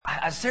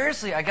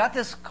Seriously, I got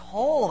this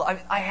cold.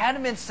 I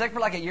hadn't been sick for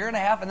like a year and a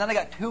half, and then I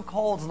got 2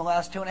 colds in the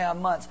last 2.5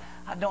 months.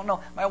 I don't know.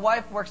 My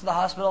wife works at the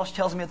hospital. She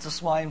tells me it's a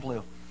swine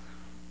flu.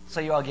 So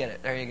you all get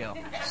it. There you go.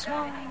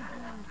 Swine flu.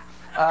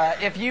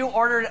 If you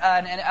ordered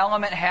an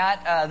Element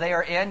hat, they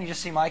are in. You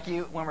just see Mikey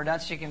when we're done,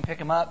 so you can pick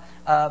them up.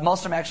 Most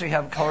of them actually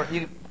have color.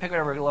 You can pick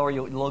whatever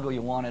logo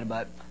you wanted,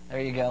 but there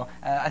you go.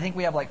 I think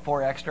we have like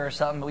 4 extra or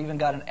something. We even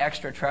got an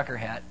extra trucker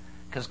hat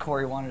because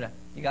Corey wanted it.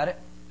 You got it?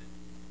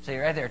 So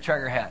you're right there,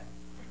 trucker hat.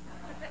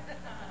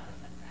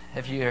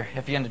 If you're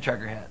into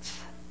trucker hats.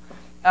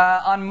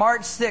 On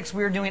March 6th,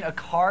 we are doing a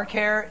car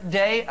care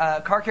day.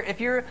 Car care. If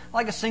you're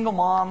like a single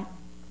mom,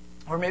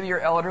 or maybe you're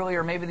elderly,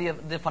 or maybe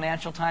the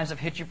financial times have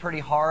hit you pretty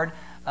hard,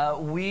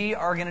 we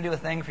are going to do a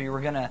thing for you.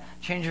 We're going to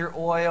change your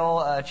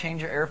oil,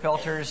 change your air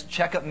filters,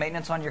 check up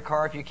maintenance on your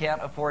car if you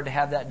can't afford to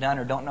have that done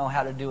or don't know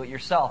how to do it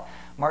yourself.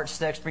 March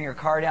 6th, bring your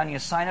car down. You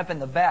sign up in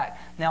the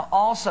back. Now,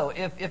 also,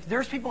 if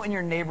there's people in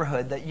your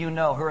neighborhood that you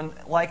know who are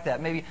like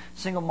that, maybe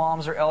single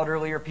moms or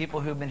elderly or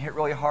people who've been hit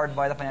really hard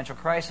by the financial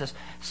crisis,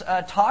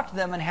 talk to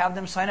them and have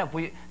them sign up.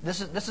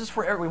 This is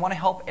for we want to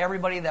help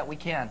everybody that we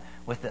can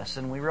with this,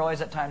 and we realize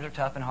that times are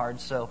tough and hard,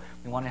 so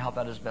we want to help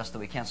out as best that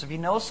we can. So if you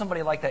know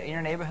somebody like that in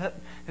your neighborhood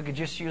who could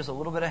just use a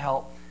little bit of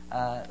help,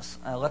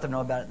 let them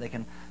know about it. They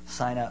can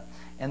sign up.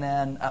 And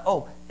then,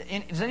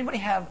 does anybody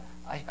have?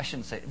 I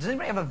shouldn't say it. Does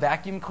anybody have a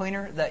vacuum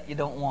cleaner that you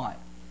don't want?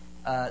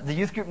 The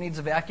youth group needs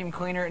a vacuum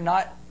cleaner,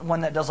 not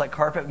one that does like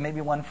carpet, maybe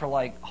one for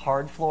like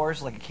hard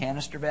floors, like a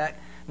canister vac.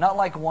 Not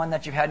like one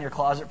that you've had in your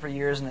closet for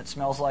years and it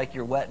smells like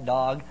your wet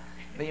dog.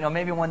 But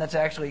maybe one that's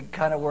actually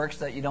kind of works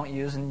that you don't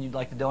use and you'd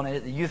like to donate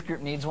it. The youth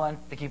group needs one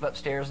to keep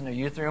upstairs in their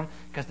youth room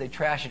because they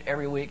trash it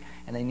every week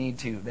and they need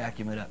to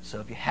vacuum it up. So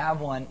if you have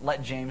one,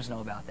 let James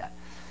know about that.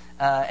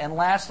 And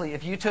lastly,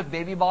 if you took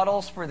baby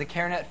bottles for the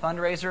CareNet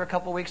fundraiser a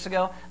couple weeks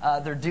ago,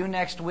 they're due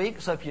next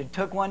week. So if you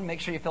took one, make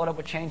sure you fill it up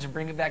with change and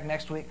bring it back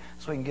next week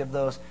so we can give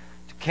those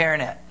to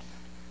CareNet.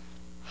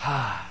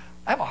 I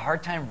have a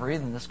hard time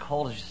breathing. This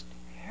cold is just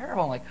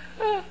terrible. I'm like,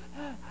 I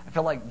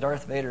feel like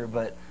Darth Vader,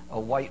 but a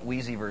white,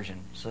 wheezy version.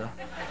 So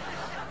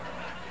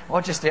why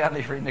don't you stand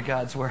there reading to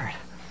God's Word?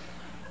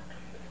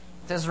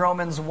 It says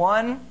Romans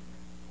 1,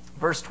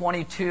 verse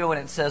 22, and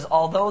it says,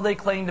 although they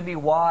claimed to be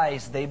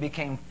wise, they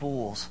became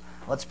fools.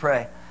 Let's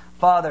pray.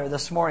 Father,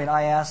 this morning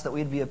I ask that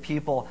we'd be a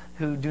people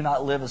who do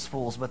not live as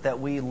fools, but that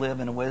we live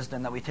in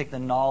wisdom, that we take the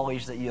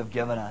knowledge that you have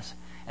given us,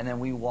 and then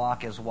we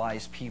walk as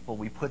wise people.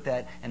 We put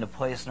that into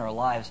place in our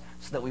lives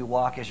so that we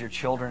walk as your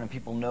children and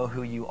people know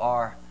who you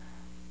are.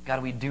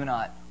 God, we do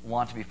not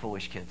want to be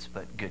foolish kids,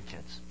 but good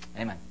kids.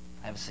 Amen.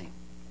 Have a seat.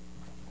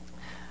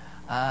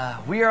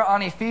 We are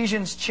on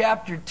Ephesians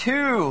chapter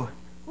 2.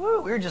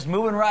 Woo, we're just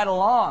moving right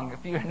along.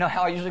 If you know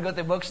how I usually go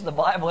through books of the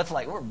Bible, it's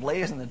like we're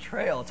blazing the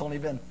trail. It's only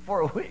been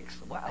 4 weeks.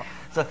 Wow.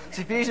 So it's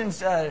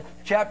Ephesians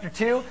chapter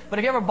 2. But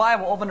if you have a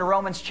Bible, open to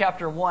Romans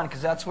chapter 1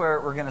 because that's where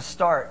we're going to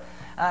start.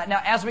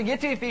 Now, as we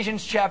get to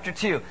Ephesians chapter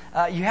 2,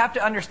 you have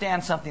to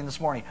understand something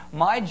this morning.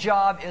 My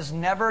job is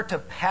never to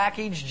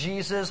package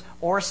Jesus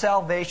or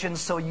salvation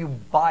so you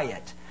buy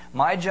it.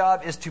 My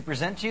job is to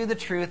present to you the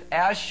truth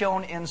as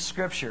shown in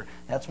Scripture.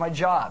 That's my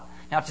job.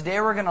 Now,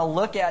 today we're going to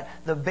look at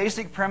the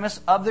basic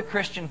premise of the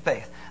Christian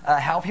faith,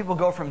 how people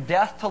go from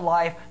death to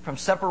life, from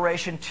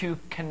separation to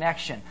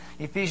connection.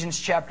 Ephesians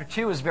chapter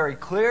 2 is very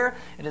clear.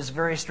 It is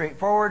very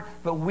straightforward,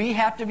 but we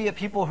have to be a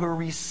people who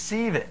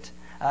receive it,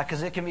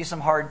 because it can be some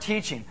hard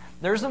teaching.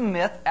 There's a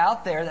myth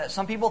out there that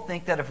some people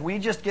think that if we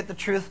just get the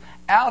truth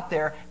out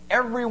there,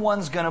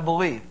 everyone's going to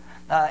believe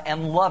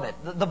and love it.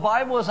 The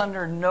Bible is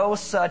under no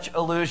such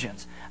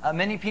illusions.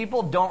 Many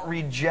people don't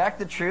reject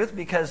the truth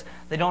because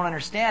they don't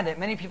understand it.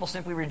 Many people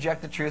simply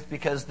reject the truth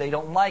because they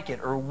don't like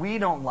it, or we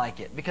don't like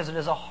it, because it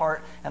is a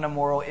heart and a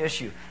moral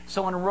issue.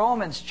 So in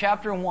Romans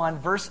chapter 1,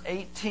 verse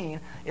 18,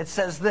 it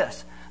says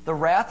this, the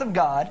wrath of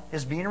God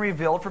is being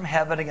revealed from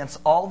heaven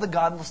against all the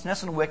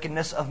godlessness and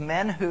wickedness of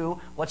men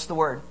who, what's the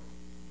word?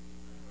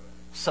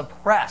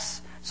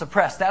 Suppress.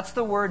 Suppress. That's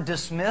the word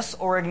dismiss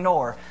or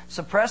ignore.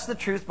 Suppress the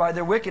truth by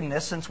their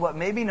wickedness, since what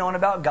may be known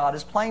about God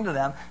is plain to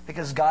them,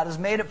 because God has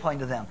made it plain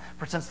to them.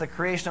 For since the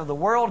creation of the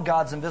world,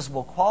 God's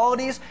invisible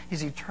qualities,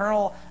 His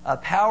eternal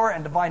power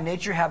and divine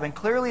nature have been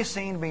clearly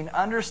seen, being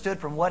understood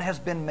from what has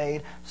been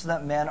made, so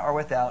that men are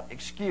without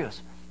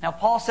excuse. Now,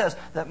 Paul says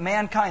that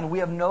mankind, we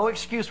have no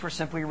excuse for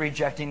simply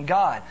rejecting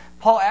God.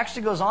 Paul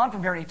actually goes on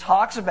from here and he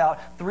talks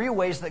about 3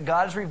 ways that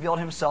God has revealed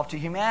Himself to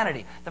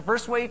humanity. The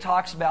first way he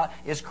talks about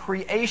is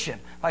creation.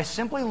 By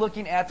simply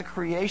looking at the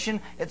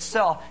creation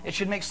itself, it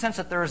should make sense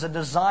that there is a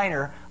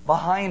designer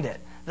behind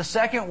it. The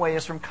second way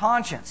is from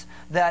conscience,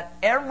 that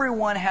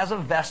everyone has a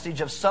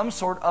vestige of some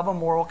sort of a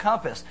moral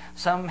compass.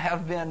 Some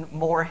have been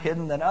more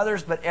hidden than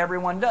others, but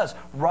everyone does.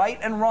 Right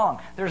and wrong.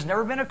 There's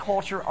never been a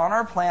culture on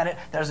our planet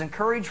that has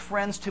encouraged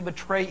friends to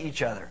betray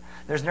each other.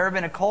 There's never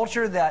been a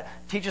culture that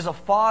teaches a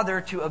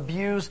father to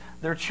abuse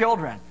their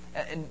children,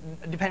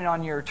 depending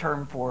on your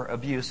term for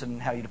abuse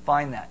and how you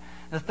define that.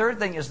 The third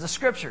thing is the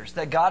Scriptures,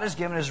 that God has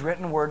given His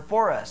written word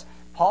for us.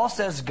 Paul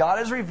says God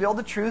has revealed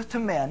the truth to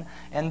men,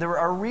 and there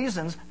are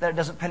reasons that it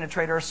doesn't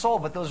penetrate our soul.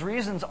 But those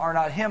reasons are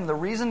not Him. The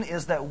reason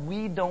is that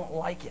we don't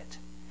like it.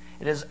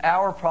 It is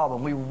our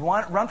problem. We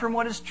run from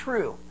what is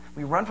true.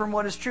 We run from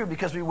what is true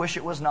because we wish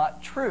it was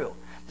not true.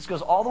 This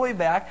goes all the way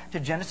back to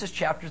Genesis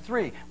chapter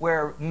 3,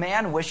 where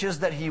man wishes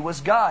that he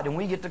was God, and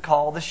we get to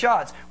call the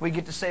shots. We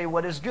get to say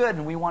what is good,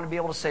 and we want to be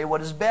able to say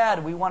what is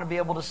bad. We want to be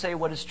able to say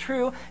what is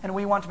true, and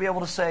we want to be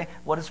able to say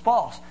what is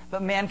false.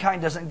 But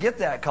mankind doesn't get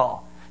that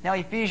call. Now,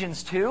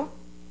 Ephesians 2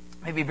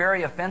 may be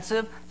very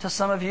offensive to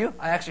some of you.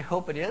 I actually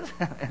hope it is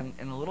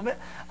in a little bit.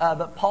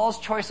 But Paul's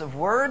choice of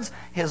words,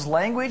 his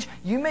language,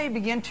 you may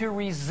begin to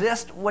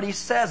resist what he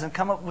says and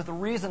come up with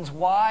reasons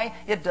why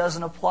it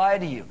doesn't apply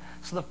to you.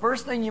 So the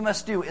first thing you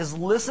must do is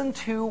listen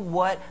to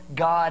what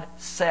God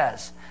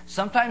says.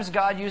 Sometimes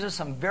God uses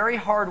some very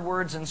hard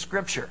words in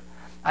Scripture.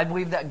 I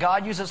believe that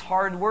God uses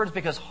hard words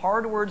because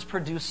hard words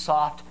produce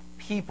soft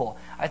people.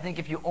 I think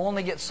if you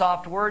only get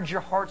soft words, your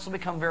hearts will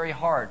become very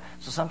hard.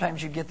 So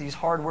sometimes you get these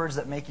hard words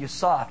that make you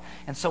soft.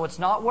 And so it's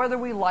not whether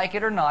we like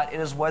it or not, it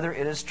is whether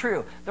it is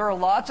true. There are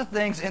lots of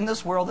things in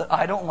this world that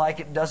I don't like.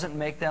 It doesn't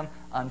make them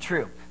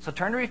untrue. So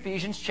turn to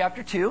Ephesians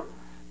chapter 2.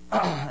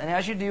 And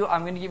as you do,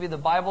 I'm going to give you the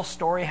Bible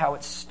story, how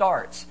it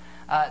starts.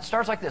 It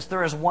starts like this.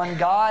 There is one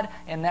God,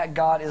 and that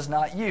God is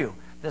not you.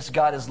 This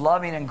God is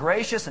loving and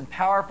gracious and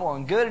powerful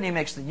and good, and He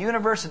makes the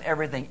universe and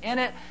everything in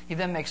it. He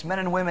then makes men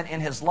and women in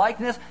His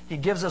likeness. He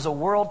gives us a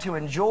world to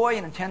enjoy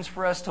and intends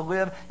for us to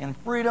live in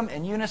freedom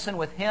and unison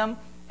with Him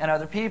and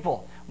other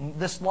people.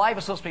 This life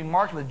is supposed to be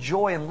marked with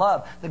joy and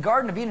love. The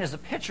Garden of Eden is a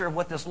picture of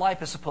what this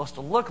life is supposed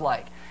to look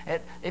like.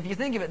 If you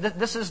think of it,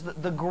 this is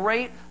the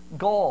great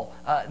goal.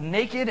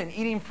 Naked and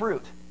eating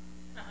fruit.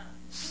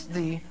 It's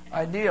the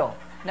ideal.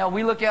 Now,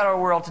 we look at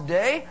our world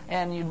today,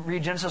 and you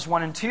read Genesis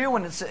 1 and 2,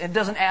 and it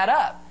doesn't add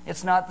up.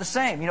 It's not the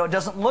same. It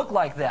doesn't look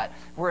like that.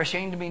 We're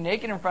ashamed to be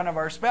naked in front of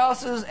our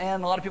spouses,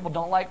 and a lot of people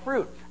don't like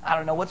fruit. I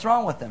don't know what's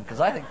wrong with them, because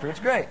I think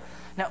fruit's great.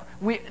 Now,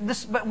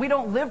 but we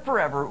don't live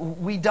forever.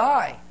 We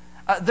die.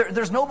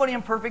 There's nobody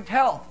in perfect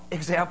health.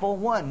 Example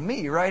 1,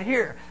 me right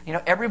here.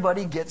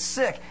 Everybody gets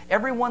sick.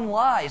 Everyone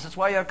lies. That's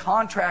why you have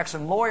contracts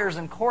and lawyers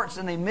and courts,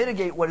 and they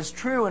mitigate what is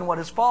true and what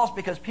is false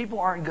because people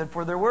aren't good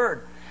for their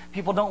word.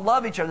 People don't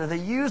love each other. They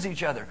use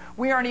each other.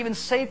 We aren't even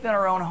safe in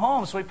our own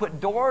homes, so we put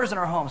doors in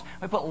our homes.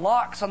 We put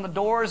locks on the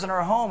doors in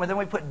our home, and then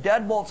we put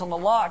deadbolts on the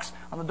locks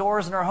on the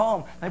doors in our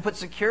home. And we put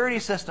security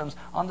systems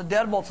on the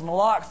deadbolts and the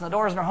locks and the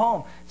doors in our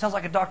home. It sounds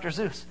like a Dr.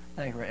 Seuss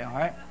thing right now,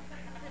 right?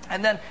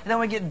 And then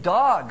we get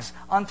dogs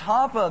on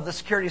top of the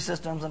security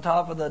systems, on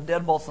top of the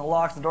deadbolts and the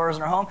locks and the doors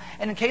in our home.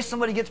 And in case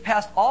somebody gets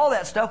past all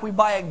that stuff, we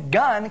buy a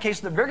gun in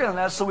case they're bigger than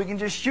us so we can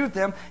just shoot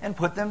them and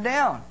put them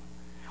down.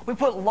 We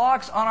put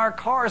locks on our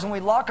cars and we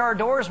lock our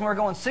doors when we're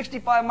going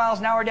 65 miles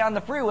an hour down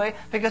the freeway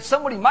because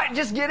somebody might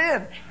just get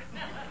in.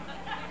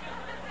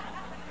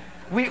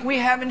 We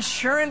have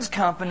insurance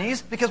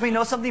companies because we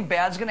know something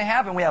bad is going to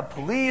happen. We have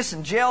police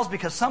and jails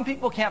because some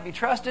people can't be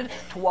trusted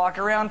to walk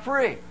around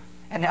free.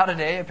 And now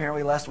today,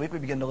 apparently last week, we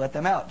begin to let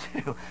them out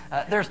too.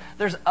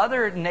 There's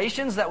other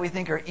nations that we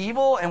think are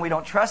evil and we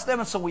don't trust them,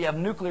 and so we have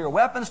nuclear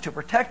weapons to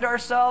protect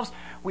ourselves.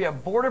 We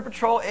have border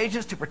patrol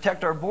agents to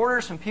protect our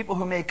borders from people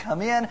who may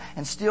come in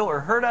and steal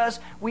or hurt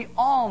us. We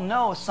all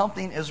know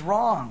something is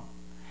wrong.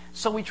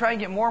 So we try and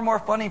get more and more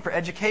funding for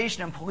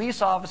education and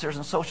police officers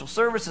and social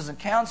services and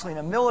counseling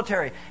and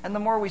military. And the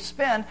more we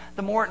spend,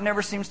 the more it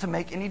never seems to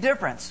make any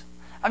difference.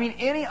 I mean,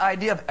 any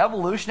idea of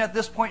evolution at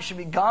this point should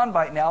be gone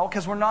by now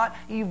because we're not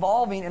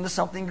evolving into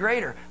something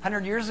greater.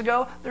 100 years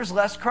ago, there's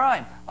less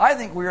crime. I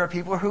think we are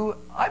people who,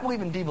 I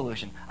believe in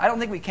devolution. I don't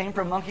think we came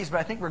from monkeys, but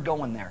I think we're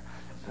going there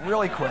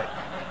really quick.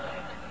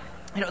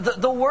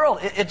 The world,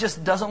 it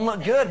just doesn't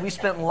look good. We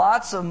spent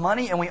lots of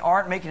money and we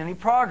aren't making any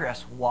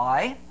progress.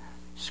 Why?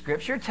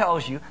 Scripture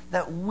tells you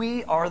that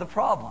we are the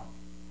problem.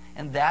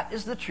 And that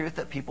is the truth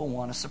that people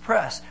want to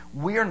suppress.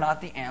 We are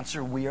not the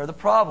answer. We are the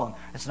problem.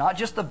 It's not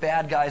just the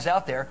bad guys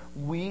out there.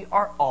 We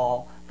are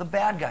all the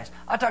bad guys.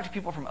 I talk to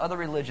people from other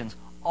religions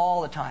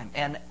all the time.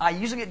 And I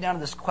usually get down to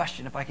this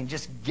question, if I can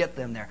just get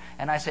them there.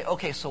 And I say,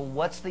 okay, so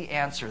what's the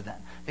answer then?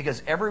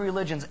 Because every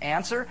religion's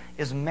answer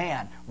is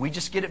man. We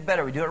just get it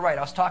better. We do it right.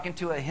 I was talking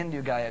to a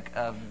Hindu guy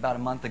about a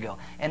month ago.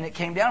 And it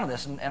came down to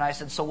this. And I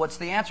said, so what's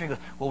the answer? He goes,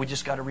 well, we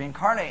just got to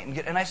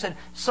reincarnate. And I said,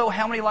 so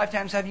how many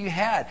lifetimes have you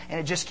had? And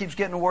it just keeps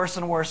getting worse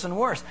and worse and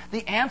worse.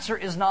 The answer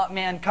is not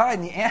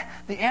mankind.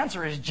 The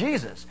answer is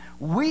Jesus.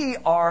 We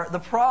are the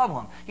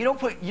problem. You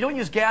don't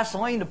use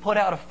gasoline to put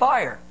out a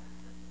fire.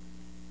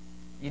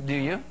 Do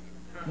you?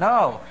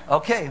 No.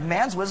 Okay,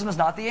 man's wisdom is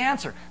not the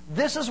answer.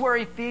 This is where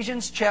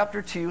Ephesians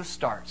chapter 2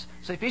 starts.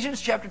 So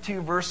Ephesians chapter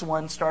 2 verse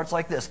 1 starts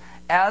like this.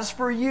 As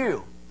for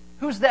you,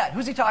 who's that?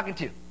 Who's he talking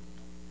to?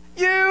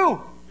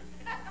 You!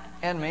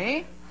 And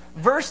me?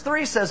 Verse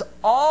 3 says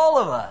all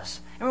of us.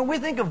 And when we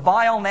think of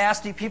vile,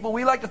 nasty people,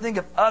 we like to think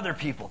of other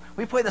people.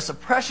 We play the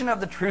suppression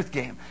of the truth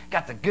game.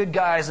 Got the good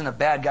guys and the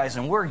bad guys,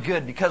 and we're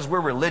good because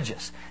we're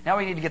religious. Now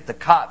we need to get the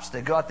cops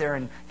to go out there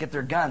and get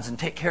their guns and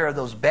take care of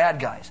those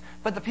bad guys.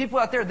 But the people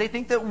out there, they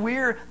think that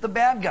we're the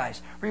bad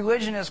guys.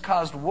 Religion has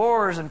caused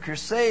wars and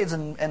crusades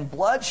and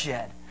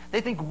bloodshed. They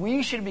think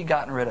we should be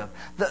gotten rid of.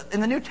 In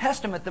the New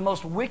Testament, the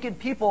most wicked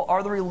people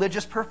are the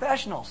religious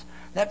professionals.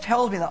 That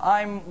tells me that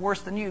I'm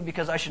worse than you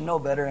because I should know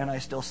better and I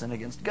still sin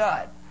against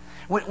God.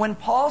 When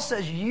Paul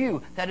says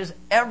you, that is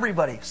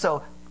everybody.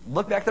 So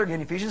look back there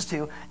again, Ephesians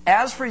 2.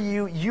 As for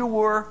you, you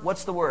were,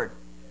 what's the word?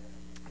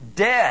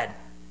 Dead.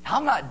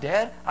 I'm not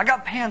dead. I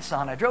got pants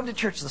on. I drove to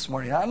church this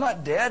morning. I'm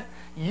not dead.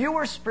 You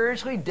were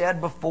spiritually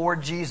dead before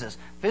Jesus.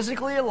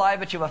 Physically alive,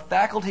 but you have a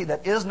faculty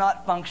that is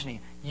not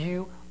functioning.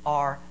 You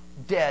are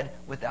dead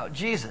without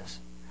Jesus.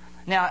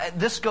 Now,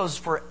 this goes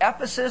for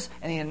Ephesus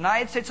and the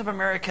United States of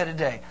America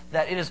today.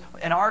 That it is,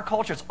 in our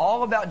culture, it's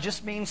all about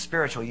just being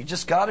spiritual. You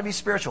just got to be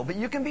spiritual. But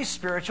you can be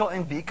spiritual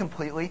and be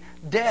completely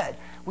dead.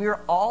 We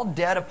are all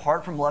dead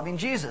apart from loving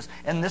Jesus.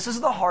 And this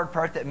is the hard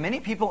part that many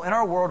people in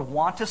our world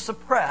want to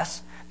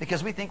suppress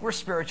because we think we're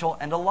spiritual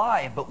and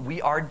alive, but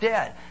we are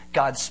dead.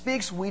 God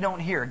speaks, we don't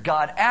hear.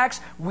 God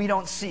acts, we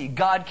don't see.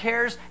 God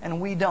cares,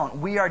 and we don't.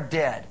 We are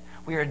dead.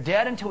 We are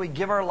dead until we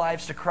give our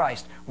lives to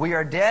Christ. We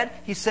are dead,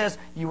 he says,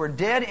 you are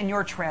dead in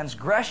your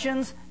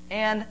transgressions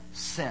and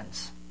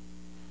sins.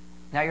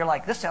 Now you're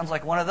like, this sounds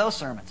like one of those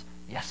sermons.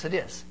 Yes, it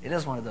is. It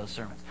is one of those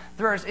sermons.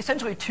 There are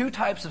essentially two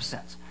types of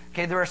sins.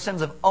 Okay, there are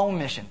sins of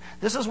omission.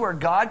 This is where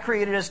God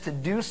created us to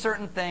do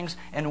certain things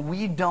and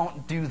we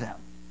don't do them.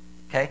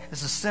 Okay,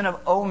 this is sin of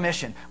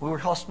omission. We were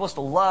supposed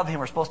to love Him,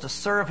 we're supposed to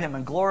serve Him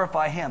and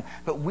glorify Him.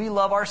 But we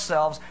love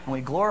ourselves and we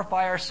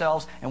glorify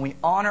ourselves and we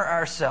honor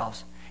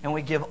ourselves. And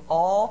we give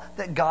all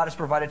that God has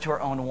provided to our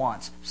own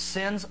wants.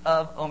 Sins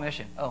of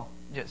omission. Oh,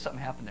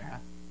 something happened there, huh?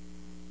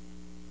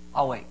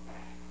 I'll wait.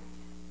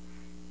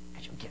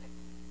 Because you'll get it.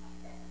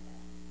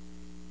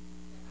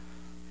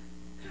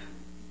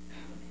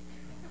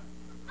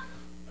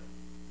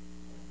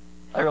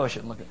 I really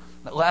shouldn't look at it.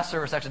 The last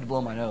service actually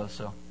blew my nose,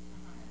 so.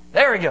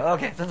 There we go.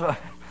 Okay.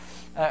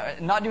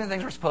 Not doing the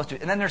things we're supposed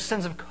to. And then there's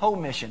sins of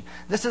commission.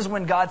 This is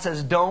when God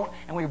says don't,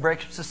 and we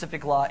break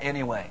specific law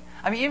anyway.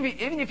 I mean,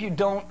 even if you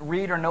don't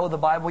read or know the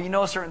Bible, you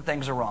know certain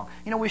things are wrong.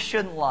 You know, we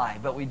shouldn't lie,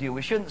 but we do.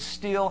 We shouldn't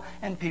steal,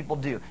 and people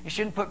do. You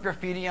shouldn't put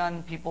graffiti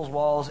on people's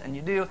walls, and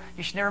you do.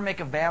 You should never make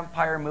a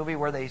vampire movie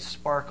where they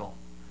sparkle.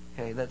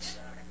 Okay, that's...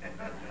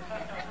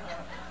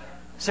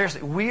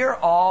 Seriously, we are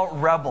all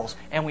rebels,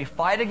 and we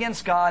fight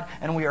against God,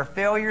 and we are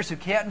failures who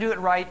can't do it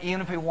right even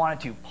if we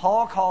wanted to.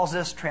 Paul calls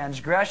this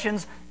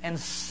transgressions and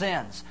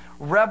sins.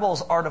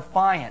 Rebels are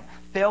defiant.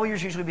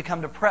 Failures usually become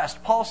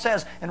depressed. Paul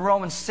says in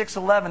Romans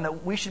 6:11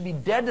 that we should be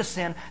dead to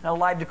sin and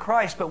alive to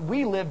Christ, but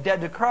we live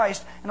dead to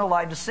Christ and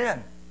alive to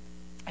sin.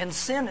 And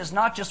sin is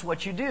not just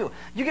what you do.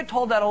 You get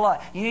told that a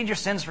lot. You need your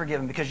sins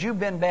forgiven because you've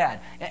been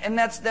bad. And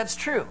that's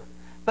true.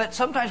 But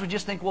sometimes we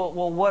just think, well,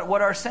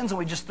 what are sins? And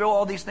we just throw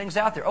all these things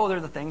out there. Oh, they're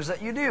the things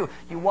that you do.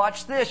 You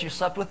watch this. You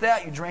slept with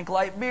that. You drink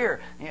light beer.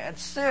 Yeah,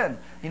 it's sin.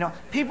 You know,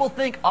 people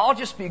think, I'll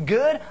just be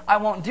good. I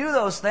won't do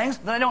those things.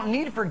 Then I don't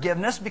need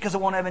forgiveness because I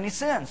won't have any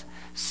sins.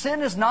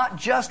 Sin is not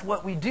just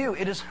what we do.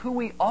 It is who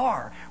we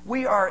are.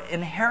 We are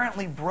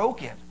inherently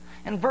broken.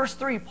 In verse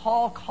 3,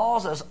 Paul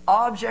calls us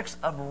objects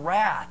of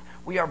wrath.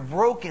 We are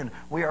broken.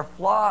 We are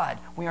flawed.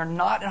 We are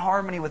not in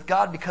harmony with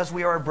God because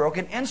we are a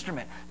broken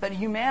instrument. But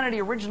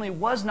humanity originally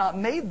was not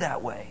made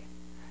that way.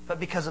 But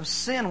because of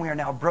sin, we are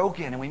now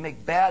broken and we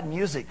make bad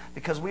music.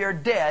 Because we are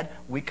dead,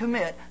 we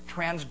commit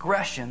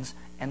transgressions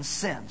and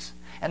sins.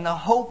 And the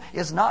hope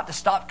is not to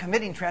stop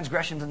committing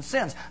transgressions and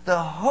sins. The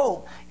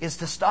hope is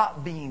to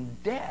stop being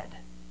dead.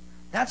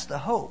 That's the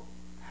hope.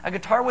 A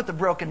guitar with a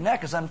broken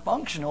neck is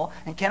unfunctional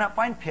and cannot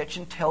find pitch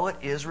until it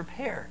is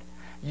repaired.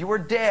 You are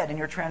dead in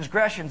your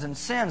transgressions and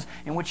sins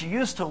in which you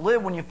used to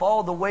live when you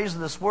followed the ways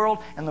of this world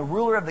and the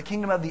ruler of the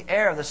kingdom of the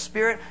air, the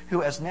Spirit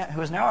who is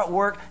now at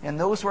work in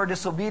those who are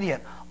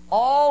disobedient.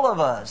 All of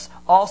us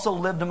also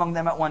lived among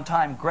them at one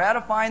time,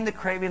 gratifying the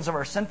cravings of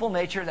our sinful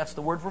nature, that's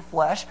the word for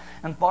flesh,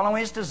 and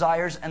following its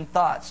desires and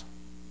thoughts.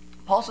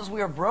 Paul says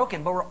we are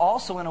broken, but we're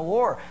also in a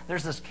war.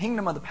 There's this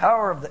kingdom of the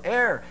power of the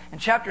air. In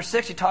chapter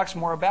 6, he talks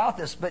more about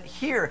this. But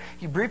here,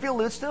 he briefly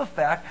alludes to the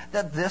fact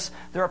that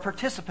there are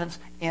participants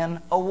in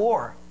a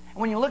war.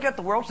 And when you look at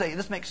the world today,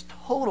 this makes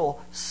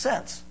total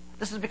sense.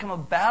 This has become a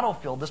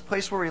battlefield, this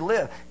place where we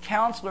live.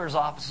 Counselors'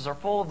 offices are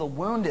full of the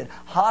wounded.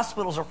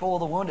 Hospitals are full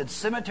of the wounded.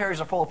 Cemeteries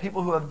are full of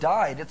people who have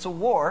died. It's a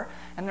war.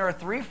 And there are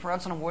three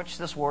fronts on which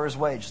this war is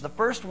waged. The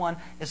first one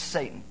is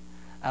Satan.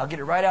 I'll get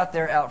it right out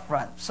there out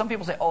front. Some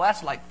people say, oh,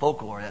 that's like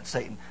folklore, that's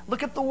Satan.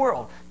 Look at the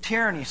world.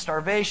 Tyranny,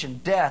 starvation,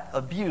 death,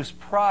 abuse,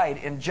 pride,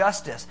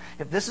 injustice.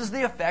 If this is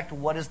the effect,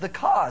 what is the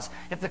cause?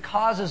 If the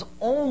cause is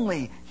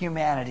only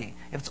humanity,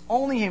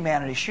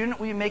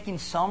 shouldn't we be making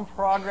some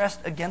progress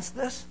against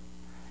this?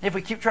 If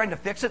we keep trying to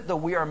fix it, though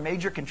we are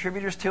major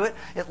contributors to it,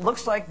 it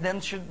looks like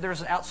then there's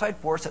an outside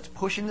force that's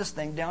pushing this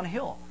thing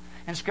downhill.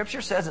 And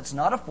Scripture says it's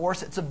not a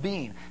force, it's a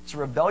being. It's a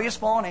rebellious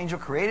fallen angel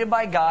created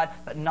by God,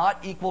 but not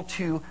equal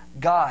to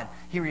God.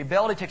 He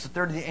rebelled, he takes a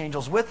third of the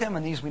angels with him,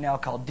 and these we now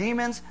call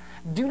demons.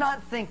 Do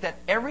not think that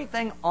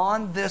everything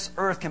on this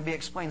earth can be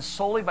explained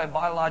solely by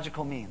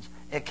biological means.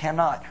 It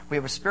cannot. We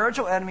have a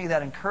spiritual enemy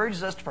that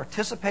encourages us to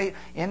participate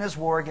in this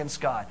war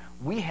against God.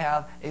 We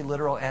have a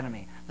literal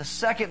enemy. The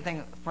second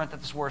front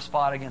that this war is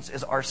fought against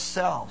is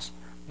ourselves,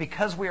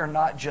 because we are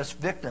not just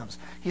victims.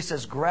 He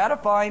says,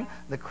 gratifying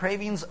the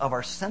cravings of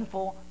our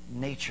sinful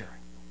nature.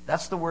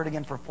 That's the word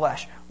again for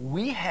flesh.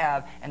 We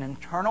have an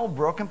internal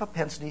broken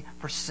propensity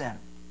for sin.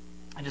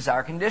 It is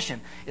our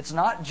condition. It's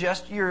not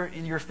just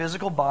your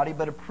physical body,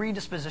 but a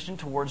predisposition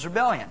towards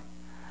rebellion.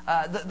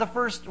 The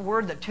first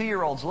word that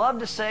 2-year-olds love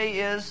to say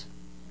is,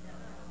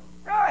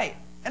 right,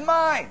 and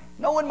mine.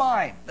 No and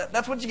mine.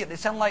 That's what you get. They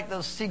sound like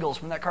those seagulls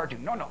from that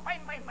cartoon. No, mine.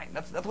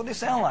 That's what they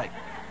sound like.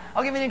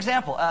 I'll give you an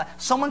example.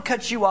 Someone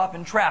cuts you off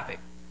in traffic,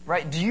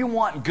 right? Do you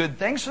want good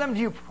things for them? Do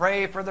you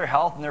pray for their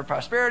health and their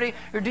prosperity?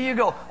 Or do you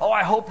go, oh,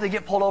 I hope they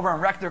get pulled over and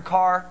wreck their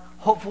car,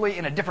 hopefully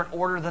in a different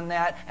order than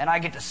that, and I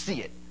get to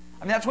see it?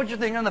 I mean, that's what you're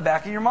thinking in the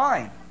back of your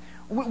mind.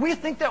 We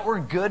think that we're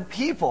good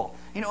people,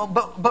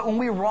 but when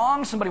we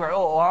wrong somebody, we're,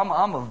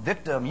 I'm a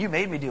victim. You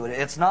made me do it.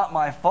 It's not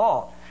my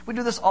fault. We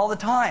do this all the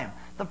time.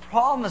 The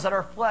problem is that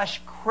our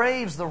flesh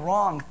craves the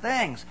wrong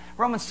things.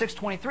 Romans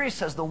 6:23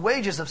 says the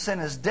wages of sin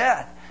is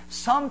death.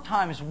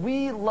 Sometimes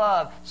we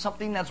love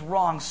something that's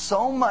wrong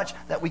so much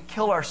that we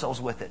kill ourselves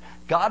with it.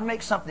 God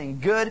makes something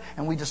good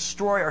and we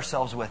destroy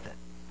ourselves with it.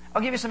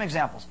 I'll give you some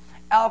examples.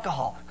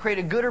 Alcohol,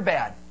 created good or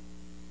bad?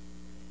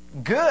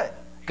 Good.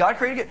 God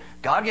created it.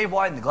 God gave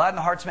wine and the glad in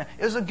the hearts of men.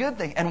 It was a good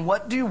thing. And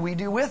what do we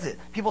do with it?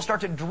 People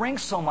start to drink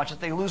so much that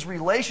they lose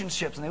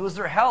relationships and they lose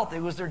their health, they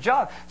lose their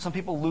job. Some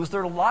people lose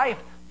their life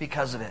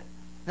because of it.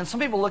 Then some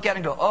people look at it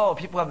and go, oh,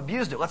 people have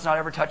abused it. Let's not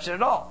ever touch it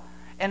at all.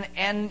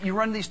 And you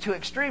run these two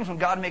extremes. When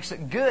God makes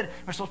it good,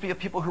 we're supposed to be a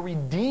people who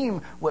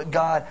redeem what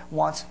God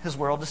wants His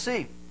world to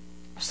see.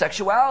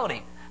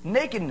 Sexuality,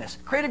 nakedness,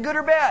 created good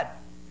or bad?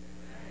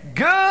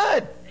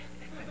 Good!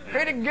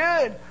 Created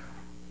good.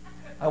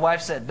 My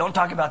wife said, don't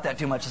talk about that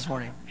too much this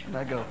morning. And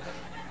I go,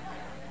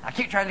 I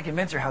keep trying to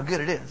convince her how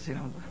good it is.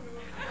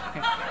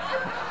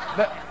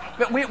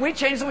 But we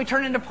change it and we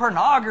turn it into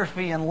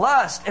pornography and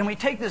lust. And we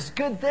take this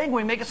good thing and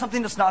we make it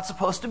something that's not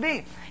supposed to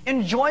be.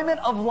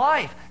 Enjoyment of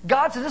life.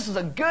 God says this is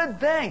a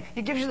good thing.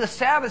 He gives you the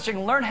Sabbath so you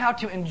can learn how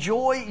to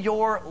enjoy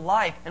your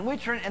life. And we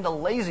turn it into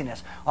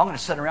laziness. I'm going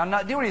to sit around and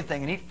not do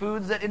anything and eat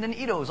foods that in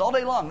Eatos all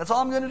day long. That's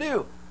all I'm going to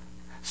do.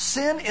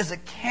 Sin is a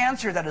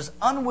cancer that is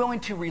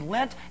unwilling to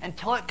relent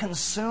until it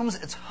consumes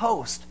its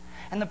host.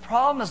 And the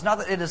problem is not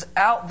that it is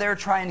out there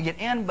trying to get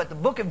in, but the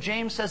book of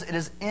James says it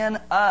is in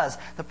us.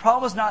 The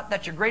problem is not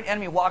that your great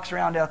enemy walks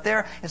around out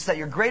there. It's that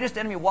your greatest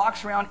enemy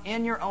walks around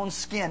in your own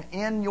skin,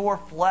 in your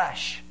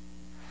flesh.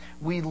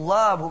 We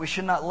love what we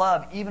should not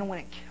love, even when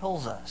it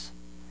kills us.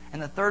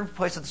 And the third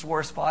place that this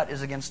war is fought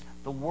is against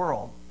the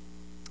world.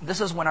 This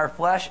is when our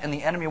flesh and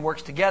the enemy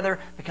works together,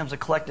 becomes a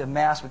collective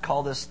mass. We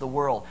call this the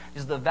world.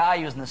 These are the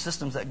values and the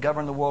systems that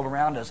govern the world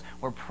around us,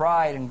 where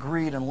pride and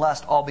greed and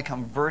lust all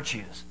become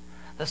virtues.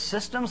 The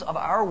systems of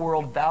our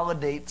world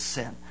validate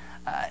sin.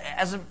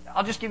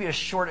 I'll just give you a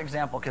short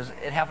example because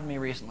it happened to me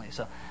recently.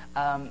 So,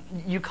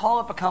 you call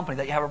up a company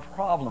that you have a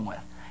problem with.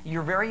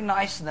 You're very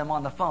nice to them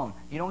on the phone.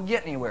 You don't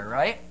get anywhere,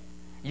 right?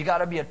 You got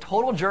to be a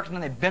total jerk, and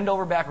then they bend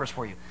over backwards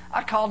for you.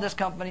 I called this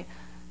company,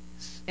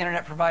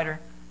 internet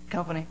provider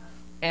company.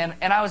 And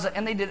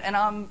they did,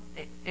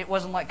 it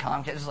wasn't like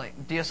Comcast, it was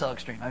like DSL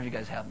Extreme. How many of you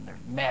guys have them? They're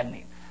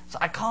maddening. So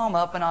I call them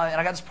up and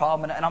I got this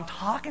problem and I'm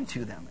talking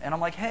to them. And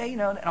I'm like, hey,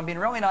 and I'm being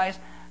really nice.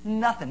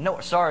 Nothing. No,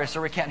 sorry,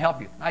 sir, we can't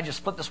help you. And I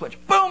just flip the switch.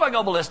 Boom, I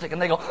go ballistic.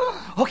 And they go,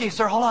 okay,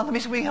 sir, hold on, let me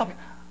see if we can help you.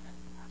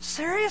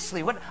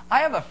 Seriously, I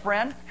have a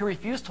friend who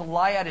refused to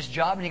lie at his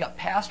job and he got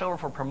passed over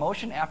for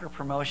promotion after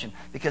promotion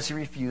because he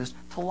refused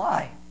to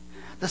lie.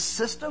 The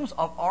systems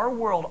of our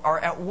world are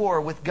at war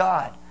with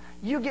God.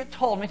 You get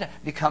told,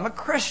 become a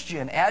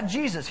Christian, add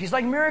Jesus. He's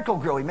like Miracle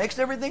Grow. He makes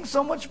everything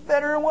so much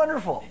better and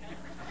wonderful.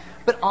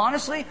 But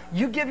honestly,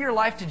 you give your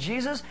life to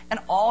Jesus and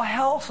all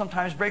hell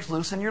sometimes breaks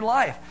loose in your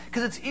life.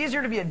 Because it's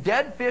easier to be a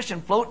dead fish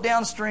and float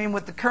downstream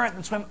with the current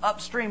than swim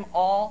upstream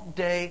all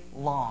day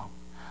long.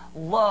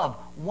 Love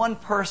one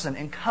person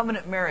in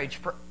covenant marriage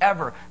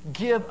forever.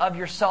 Give of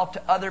yourself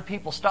to other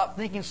people. Stop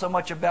thinking so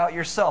much about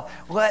yourself.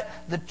 Let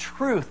the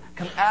truth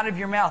come out of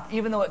your mouth,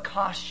 even though it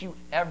costs you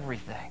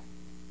everything.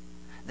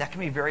 That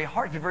can be very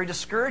hard. It can be very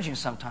discouraging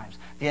sometimes.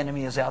 The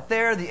enemy is out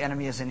there, the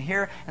enemy is in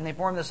here, and they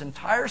form this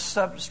entire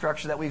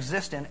substructure that we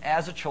exist in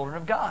as the children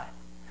of God.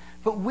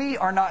 But we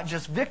are not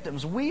just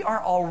victims. We are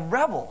all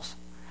rebels.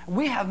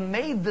 We have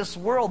made this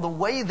world the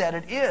way that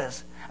it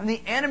is. And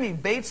the enemy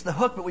baits the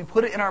hook, but we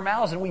put it in our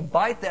mouths and we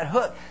bite that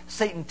hook.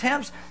 Satan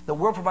tempts, the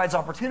world provides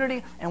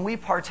opportunity, and we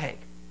partake.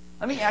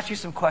 Let me ask you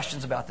some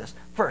questions about this.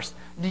 First,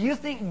 do you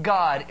think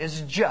God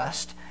is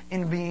just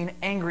in being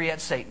angry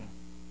at Satan?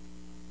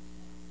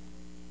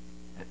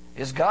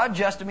 Is God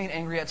just in being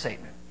angry at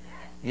Satan?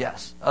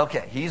 Yes.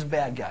 Okay, he's a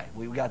bad guy.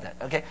 We got that.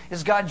 Okay.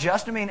 Is God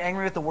just to being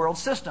angry with the world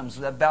systems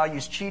that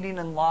values cheating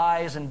and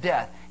lies and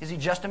death? Is he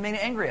just to being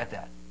angry at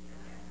that?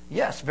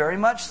 Yes, very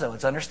much so.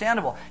 It's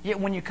understandable. Yet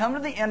when you come to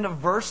the end of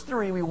verse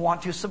 3, we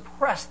want to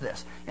suppress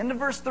this. End of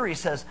verse 3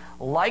 says,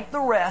 like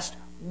the rest,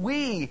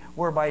 we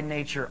were by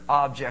nature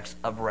objects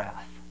of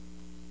wrath.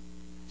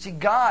 See,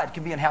 God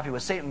can be unhappy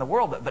with Satan and the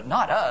world, but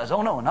not us.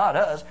 Oh no, not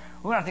us.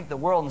 We don't think the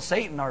world and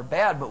Satan are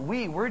bad, but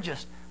we're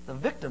just the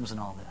victims in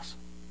all this.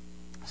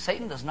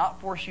 Satan does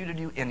not force you to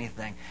do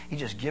anything. He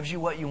just gives you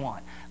what you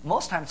want.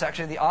 Most times it's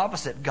actually the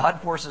opposite.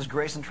 God forces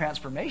grace and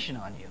transformation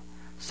on you.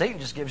 Satan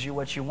just gives you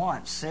what you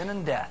want. Sin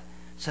and death.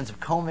 Sense of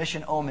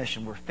commission,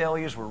 omission. We're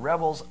failures, we're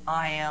rebels.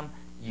 I am,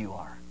 you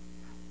are.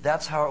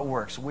 That's how it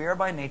works. We are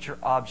by nature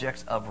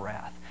objects of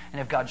wrath. And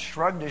if God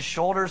shrugged his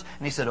shoulders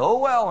and he said, oh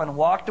well, and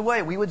walked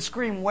away, we would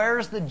scream,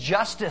 where's the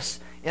justice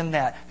in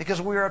that?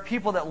 Because we are a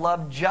people that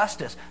love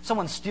justice.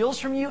 Someone steals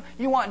from you,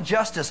 you want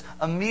justice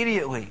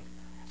immediately.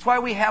 That's why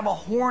we have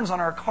horns on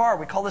our car.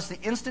 We call this the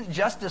instant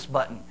justice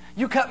button.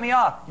 You cut me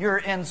off, you're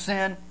in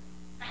sin.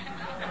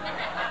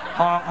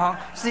 Honk, honk.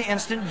 It's the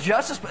instant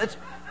justice button.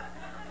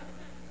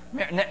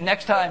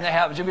 Next time that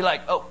happens, you'll be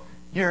like, oh,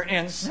 you're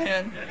in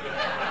sin.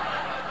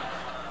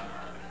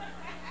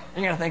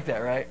 You're going to think that,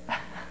 right?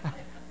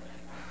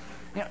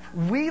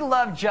 We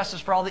love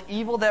justice for all the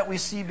evil that we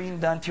see being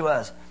done to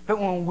us. But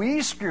when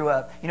we screw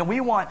up, we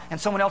want, and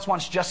someone else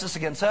wants justice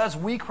against us,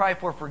 we cry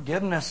for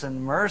forgiveness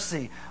and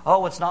mercy.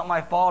 Oh, it's not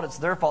my fault, it's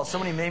their fault.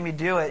 Somebody made me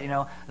do it.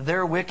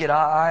 They're wicked,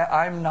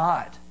 I'm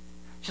not.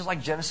 Just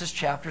like Genesis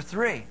chapter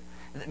 3.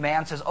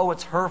 Man says, oh,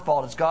 it's her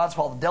fault, it's God's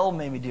fault, the devil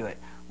made me do it.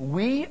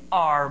 We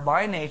are,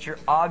 by nature,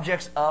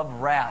 objects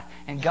of wrath.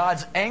 And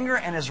God's anger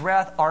and his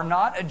wrath are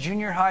not a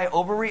junior high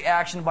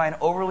overreaction by an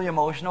overly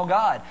emotional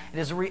God. It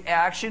is a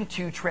reaction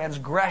to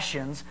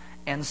transgressions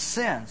and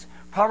sins.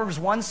 Proverbs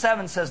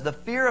 1:7 says, the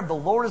fear of the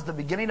Lord is the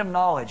beginning of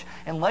knowledge.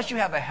 Unless you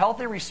have a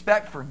healthy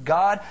respect for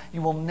God,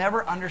 you will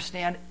never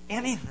understand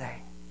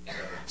anything.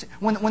 See,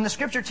 when the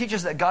Scripture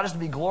teaches that God is to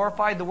be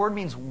glorified, the word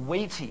means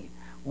weighty.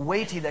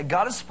 Weighty, that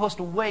God is supposed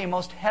to weigh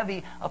most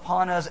heavy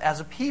upon us as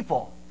a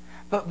people.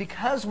 But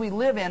because we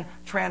live in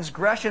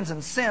transgressions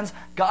and sins,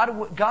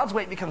 God's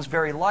weight becomes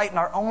very light and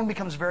our own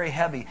becomes very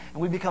heavy.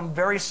 And we become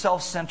very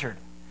self-centered.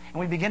 And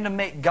we begin to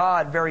make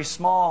God very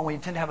small, and we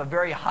tend to have a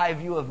very high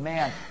view of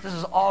man. This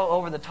is all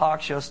over the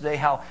talk shows today,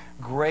 how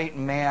great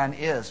man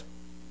is.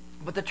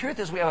 But the truth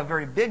is we have a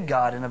very big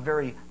God and a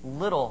very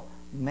little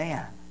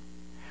man.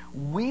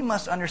 We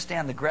must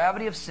understand the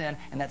gravity of sin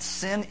and that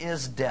sin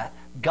is death.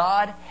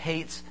 God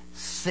hates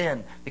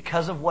sin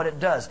because of what it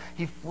does.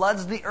 He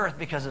floods the earth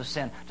because of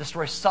sin,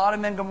 destroys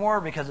Sodom and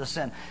Gomorrah because of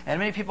sin. And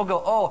many people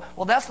go, oh,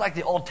 well, that's like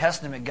the Old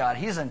Testament God.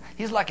 He's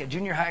like a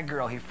junior high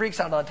girl. He freaks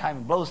out all the time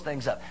and blows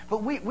things up.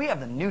 But we have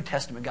the New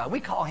Testament God. We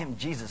call him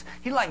Jesus.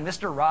 He's like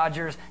Mr.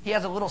 Rogers. He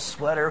has a little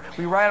sweater.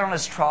 We ride on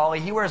his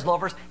trolley. He wears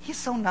loafers. He's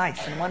so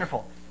nice and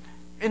wonderful.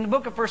 In the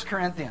book of 1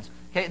 Corinthians,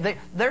 okay,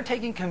 they're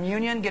taking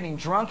communion, getting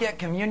drunk at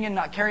communion,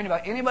 not caring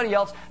about anybody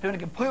else, doing it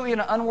completely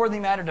in an unworthy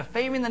manner,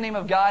 defaming the name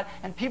of God,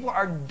 and people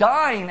are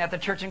dying at the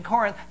church in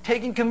Corinth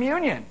taking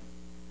communion.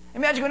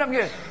 Imagine going up and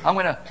going, I'm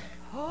going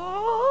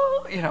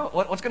to,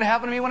 what's going to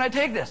happen to me when I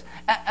take this?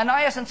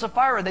 Ananias and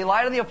Sapphira, they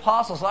lie to the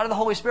apostles, lie to the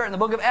Holy Spirit in the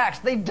book of Acts.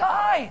 They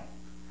die.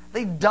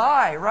 They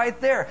die right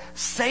there.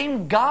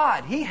 Same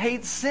God. He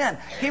hates sin.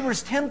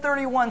 Hebrews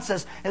 10:31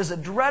 says, it is a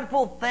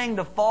dreadful thing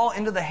to fall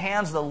into the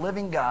hands of the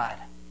living God.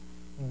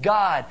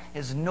 God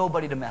is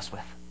nobody to mess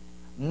with.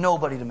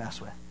 Nobody to mess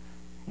with.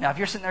 Now, if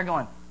you're sitting there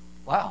going,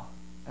 wow,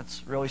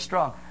 that's really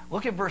strong.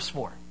 Look at verse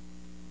 4.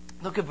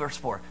 Look at verse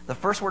 4. The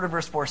first word of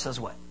verse 4 says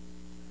what?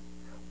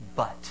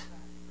 But.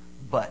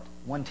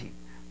 One T.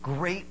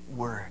 Great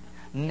word.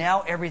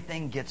 Now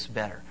everything gets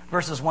better.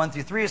 Verses 1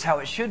 through 3 is how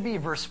it should be.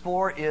 Verse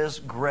 4 is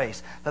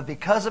grace. But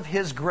because of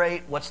his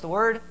great, what's the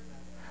word?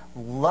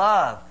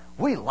 Love.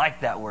 We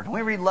like that word.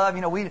 When we read love,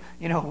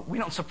 we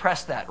don't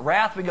suppress that.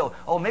 Wrath, we go,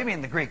 oh, maybe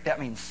in the Greek that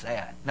means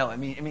sad. No, it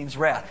means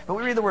wrath. But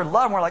we read the word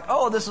love and we're like,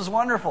 oh, this is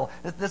wonderful.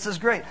 This is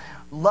great.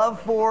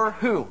 Love for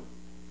who?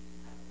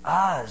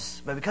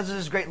 Us. But because of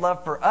his great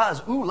love for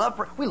us,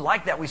 we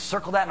like that. We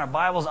circle that in our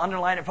Bibles,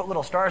 underline it, put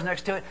little stars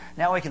next to it.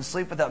 Now we can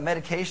sleep without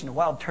medication and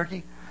wild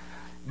turkey.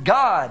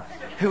 God,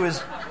 who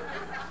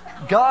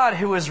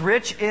is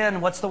rich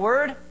in, what's the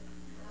word?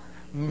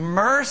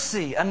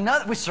 Mercy.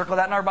 We circle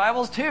that in our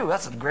Bibles too.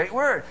 That's a great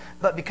word.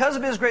 But because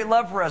of his great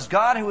love for us,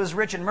 God, who is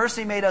rich in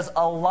mercy, made us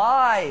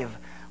alive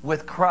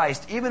with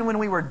Christ, even when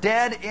we were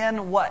dead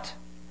in what?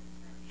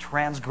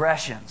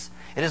 Transgressions.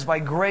 It is by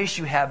grace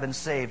you have been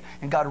saved.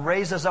 And God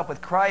raised us up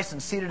with Christ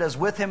and seated us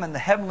with him in the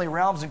heavenly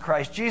realms in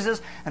Christ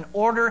Jesus, in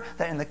order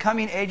that in the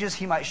coming ages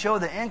he might show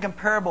the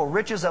incomparable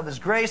riches of his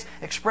grace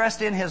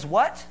expressed in his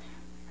what?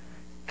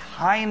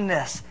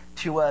 Kindness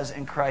to us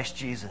in Christ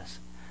Jesus.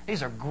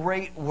 These are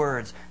great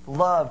words.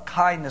 Love,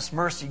 kindness,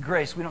 mercy,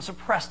 grace. We don't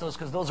suppress those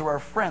because those are our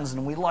friends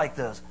and we like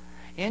those.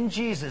 In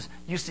Jesus,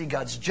 you see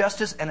God's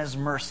justice and his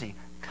mercy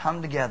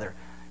come together.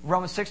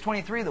 Romans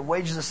 6:23, the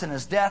wages of sin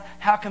is death.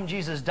 How come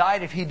Jesus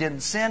died if he didn't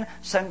sin?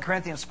 2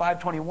 Corinthians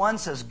 5:21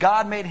 says,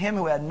 God made him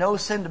who had no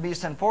sin to be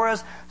sin for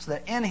us, so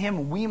that in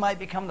him we might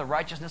become the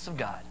righteousness of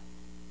God.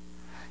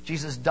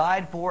 Jesus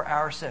died for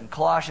our sin.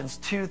 Colossians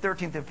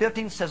 2:13 through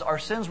 15 says our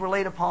sins were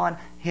laid upon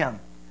him.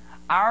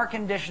 Our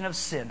condition of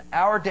sin,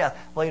 our death,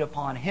 laid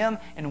upon him,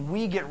 and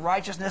we get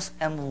righteousness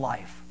and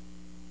life.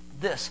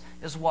 This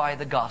is why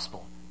the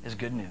gospel is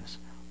good news.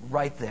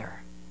 Right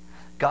there.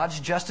 God's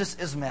justice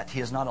is met. He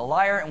is not a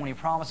liar, and when he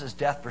promises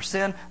death for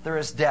sin, there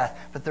is death.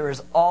 But there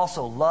is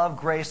also love,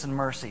 grace, and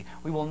mercy.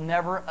 We will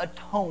never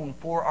atone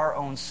for our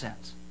own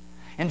sins.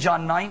 In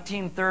John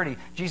 19:30,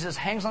 Jesus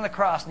hangs on the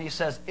cross and he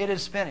says, it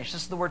is finished.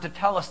 This is the word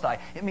tetelestai.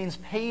 It means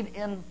paid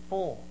in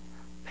full.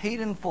 Paid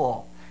in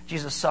full.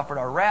 Jesus suffered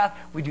our wrath.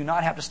 We do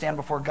not have to stand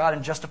before God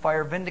and justify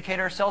or vindicate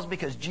ourselves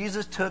because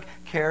Jesus took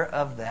care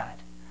of that.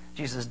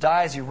 Jesus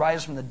dies. He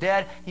rises from the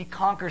dead. He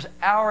conquers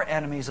our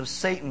enemies of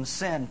Satan,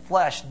 sin,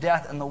 flesh,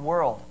 death, and the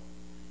world.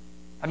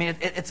 I mean,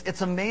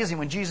 it's amazing.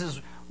 When Jesus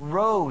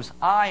rose,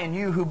 I and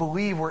you who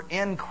believe were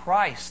in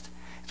Christ.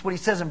 It's what he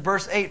says in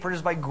verse 8, for it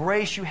is by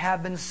grace you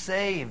have been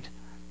saved.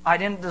 I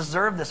didn't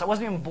deserve this. I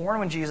wasn't even born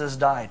when Jesus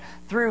died.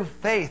 Through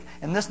faith,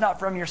 and this not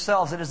from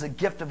yourselves. It is a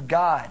gift of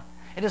God.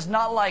 It is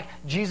not like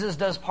Jesus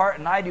does part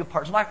and I do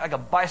part. It's not like a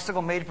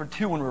bicycle made for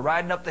two when we're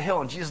riding up the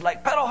hill and Jesus is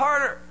like, pedal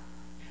harder.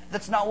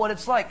 That's not what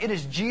it's like. It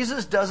is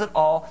Jesus does it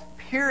all,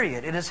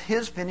 period. It is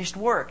his finished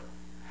work.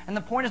 And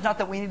the point is not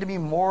that we need to be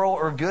moral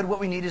or good.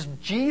 What we need is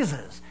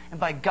Jesus. And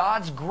by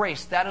God's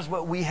grace, that is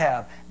what we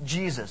have.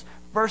 Jesus.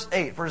 Verse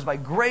 8, for it is by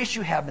grace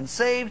you have been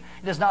saved.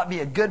 It does not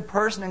be a good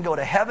person and go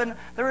to heaven.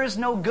 There is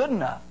no good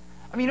enough.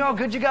 I mean, you know how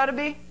good you got to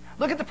be?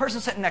 Look at the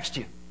person sitting next to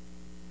you.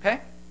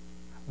 Okay?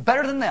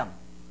 Better than them.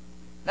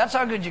 That's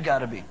how good you got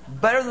to be.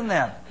 Better than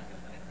them.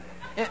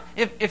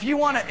 If you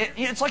want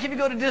to, it's like if you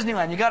go to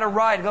Disneyland, you got to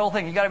ride the whole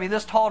thing. You got to be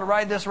this tall to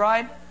ride this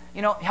ride.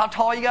 You know how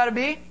tall you got to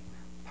be?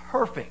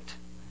 Perfect.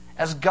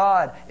 As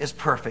God is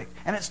perfect.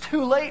 And it's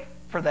too late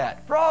for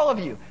that. For all of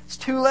you. It's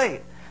too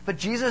late. But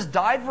Jesus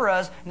died for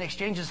us and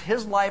exchanges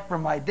his life for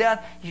my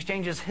death. He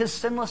exchanges his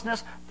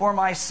sinlessness for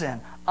my sin.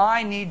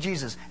 I need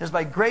Jesus. It is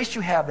by grace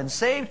you have been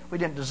saved. We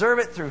didn't deserve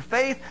it through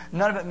faith.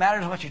 None of it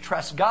matters unless you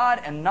trust God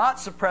and not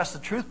suppress the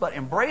truth, but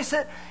embrace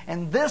it.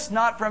 And this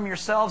not from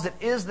yourselves. It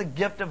is the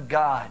gift of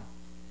God.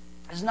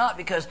 It's not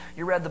because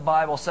you read the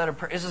Bible, said a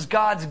prayer. This is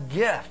God's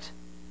gift.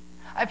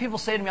 I have people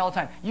say to me all the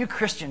time, you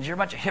Christians, you're a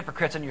bunch of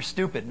hypocrites and you're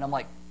stupid. And I'm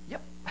like,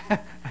 yep,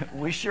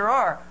 we sure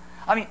are.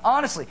 I mean,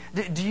 honestly,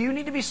 do you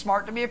need to be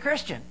smart to be a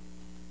Christian?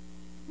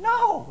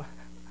 No.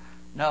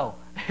 No.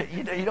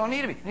 You don't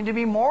need to be. You need to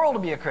be moral to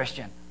be a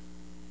Christian.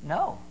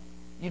 No,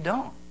 you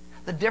don't.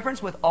 The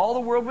difference with all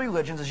the world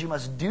religions is you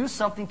must do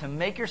something to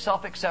make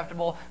yourself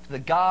acceptable to the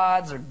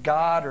gods or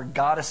God or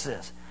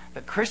goddesses.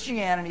 But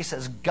Christianity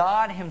says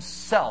God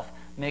himself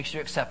makes you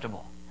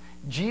acceptable.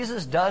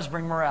 Jesus does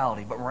bring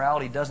morality, but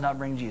morality does not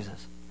bring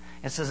Jesus.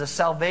 It says, as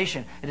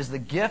salvation, it is the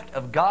gift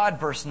of God,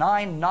 verse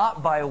 9,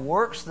 not by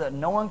works that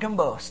no one can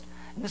boast.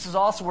 And this is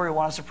also where we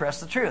want to suppress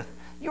the truth.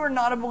 You are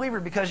not a believer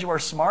because you are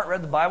smart,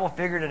 read the Bible,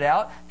 figured it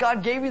out.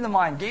 God gave you the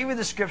mind, gave you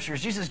the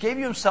scriptures. Jesus gave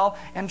you himself,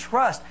 and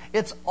trust.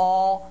 It's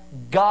all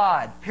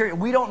God, period.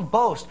 We don't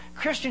boast.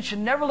 Christians should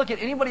never look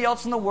at anybody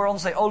else in the world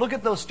and say, oh, look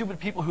at those stupid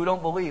people who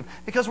don't believe.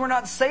 Because we're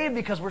not saved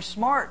because we're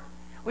smart.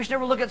 We should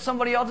never look at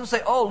somebody else and say,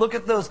 oh, look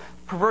at those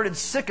perverted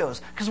sickos.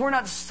 Because we're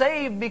not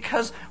saved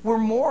because we're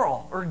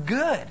moral or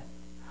good.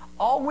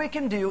 All we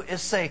can do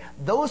is say,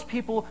 those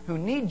people who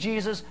need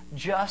Jesus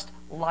just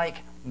like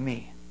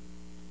me.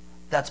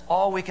 That's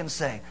all we can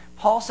say.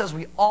 Paul says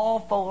we all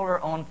followed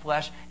our own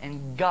flesh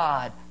and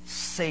God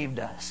saved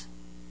us.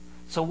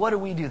 So what do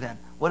we do then?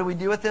 What do we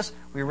do with this?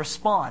 We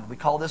respond. We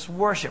call this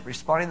worship,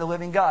 responding to the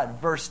living God.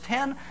 Verse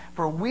 10,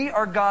 for we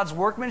are God's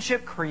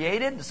workmanship,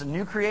 created, it's a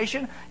new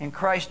creation, in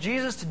Christ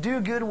Jesus to do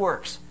good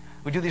works.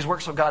 We do these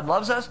works so God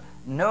loves us?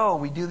 No,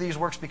 we do these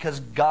works because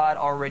God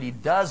already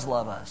does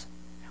love us.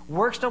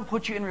 Works don't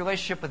put you in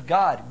relationship with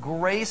God.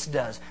 Grace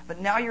does.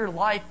 But now your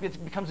life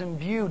becomes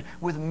imbued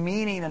with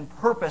meaning and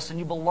purpose, and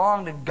you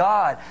belong to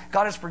God.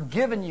 God has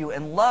forgiven you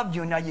and loved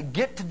you, and now you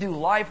get to do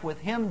life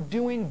with him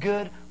doing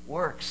good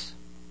works.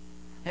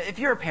 If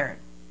you're a parent,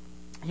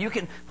 you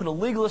can put a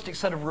legalistic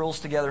set of rules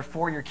together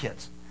for your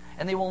kids,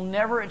 and they will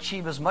never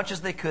achieve as much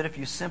as they could if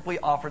you simply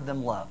offered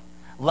them love.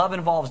 Love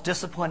involves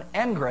discipline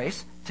and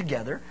grace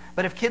together,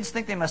 but if kids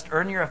think they must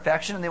earn your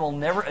affection and they will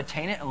never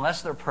attain it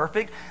unless they're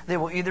perfect, they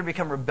will either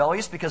become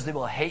rebellious because they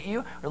will hate you,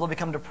 or they'll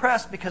become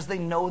depressed because they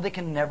know they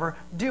can never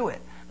do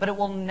it. But it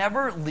will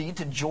never lead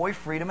to joy,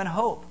 freedom, and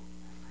hope.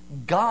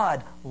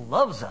 God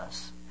loves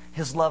us.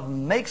 His love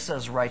makes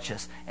us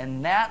righteous,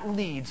 and that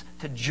leads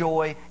to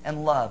joy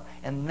and love.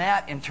 And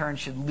that, in turn,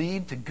 should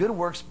lead to good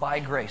works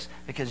by grace,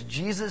 because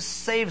Jesus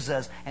saves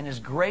us, and His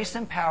grace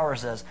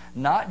empowers us.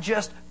 Not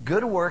just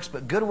good works,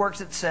 but good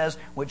works, it says,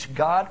 which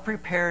God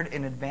prepared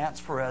in advance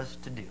for us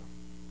to do.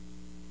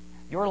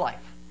 Your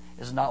life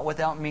is not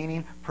without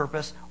meaning,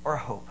 purpose, or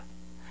hope.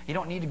 You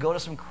don't need to go to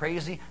some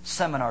crazy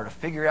seminar to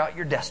figure out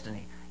your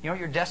destiny. You know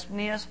what your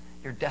destiny is?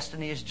 Your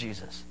destiny is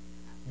Jesus.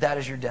 That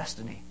is your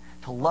destiny.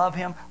 To love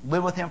Him,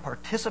 live with Him,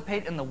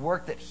 participate in the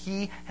work that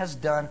He has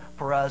done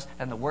for us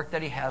and the work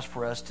that He has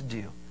for us to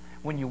do.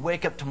 When you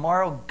wake up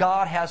tomorrow,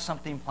 God has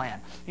something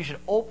planned. You should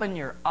open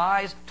your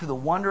eyes to the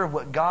wonder of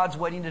what God's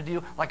waiting to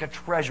do, like a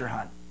treasure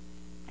hunt.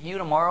 You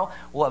tomorrow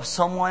will have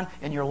someone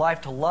in your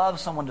life to love,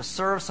 someone to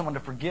serve, someone to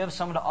forgive,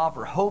 someone to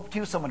offer hope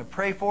to, someone to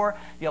pray for.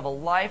 You have a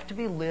life to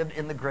be lived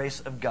in the grace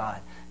of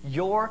God.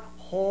 Your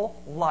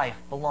whole life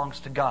belongs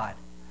to God.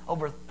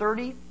 Over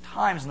 30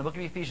 times in the book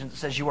of Ephesians it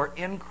says you are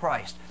in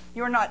Christ.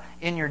 You are not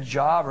in your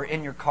job or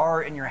in your car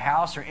or in your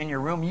house or in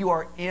your room. You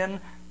are in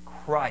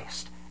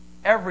Christ.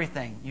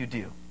 Everything you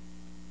do.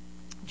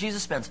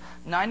 Jesus spends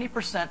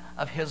 90%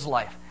 of His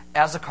life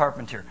as a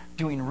carpenter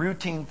doing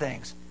routine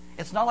things.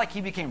 It's not like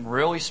He became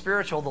really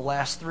spiritual the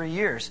last 3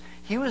 years.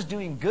 He was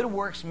doing good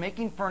works,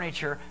 making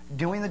furniture,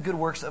 doing the good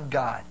works of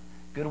God.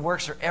 Good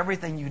works are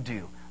everything you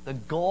do. The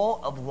goal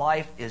of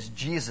life is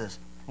Jesus.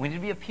 We need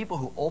to be a people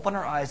who open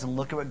our eyes and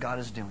look at what God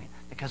is doing.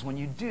 Because when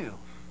you do,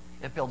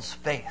 it builds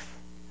faith.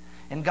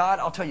 And God,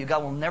 I'll tell you,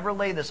 God will never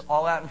lay this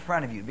all out in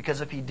front of you. Because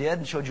if He did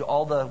and showed you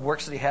all the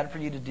works that He had for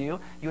you to do,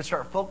 you would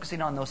start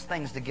focusing on those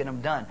things to get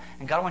them done.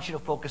 And God wants you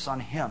to focus on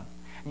Him.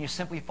 And you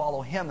simply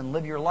follow Him and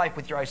live your life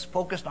with your eyes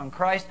focused on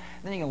Christ.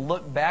 And then you can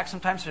look back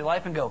sometimes to your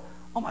life and go,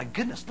 oh my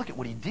goodness, look at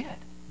what He did.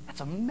 That's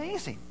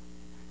amazing.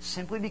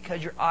 Simply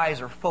because your eyes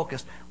are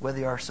focused where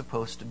they are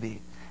supposed to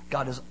be.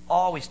 God is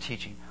always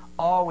teaching,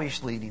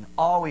 always leading,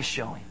 always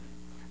showing.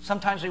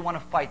 Sometimes we want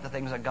to fight the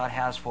things that God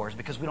has for us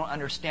because we don't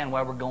understand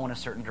why we're going a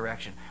certain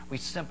direction. We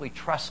simply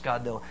trust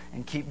God, though,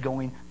 and keep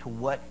going to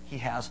what He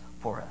has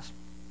for us.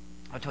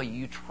 I'll tell you,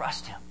 you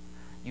trust Him.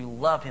 You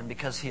love Him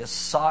because He has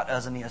sought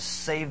us and He has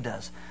saved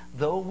us.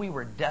 Though we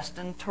were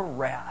destined to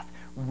wrath,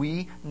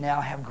 we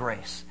now have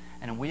grace.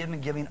 And we have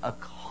been given a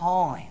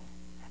calling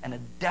and a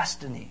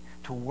destiny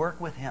to work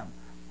with Him.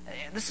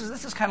 This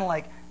is kind of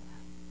like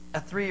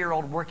a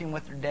 3-year-old working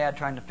with their dad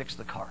trying to fix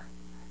the car.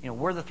 You know,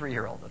 we're the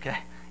 3-year-old, okay?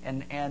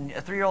 And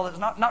a 3-year-old is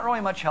not really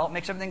much help,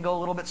 makes everything go a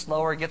little bit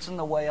slower, gets in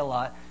the way a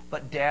lot,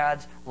 but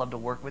dads love to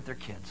work with their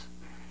kids.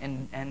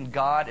 And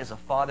God is a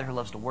Father who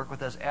loves to work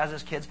with us as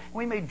His kids. And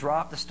we may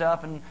drop the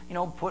stuff and,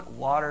 put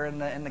water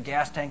in the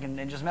gas tank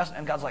and just mess.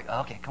 And God's like,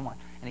 oh, okay, come on.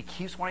 And He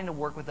keeps wanting to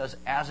work with us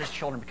as His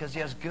children because He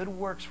has good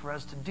works for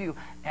us to do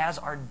as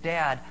our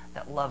dad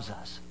that loves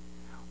us.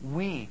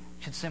 We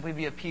should simply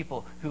be a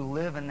people who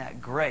live in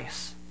that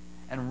grace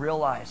and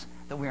realize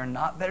that we are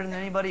not better than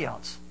anybody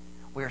else.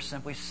 We are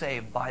simply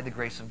saved by the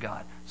grace of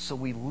God. So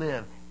we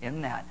live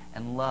in that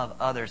and love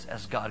others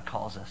as God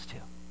calls us to.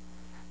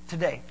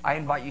 Today, I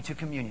invite you to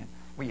communion,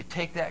 where you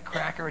take that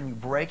cracker and you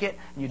break it,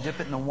 and you dip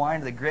it in the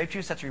wine or the grape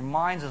juice. That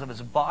reminds us of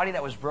His body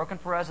that was broken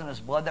for us and His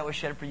blood that was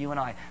shed for you and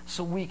I,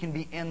 so we can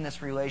be in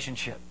this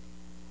relationship.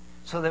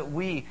 So that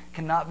we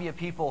cannot be a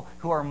people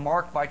who are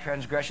marked by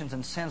transgressions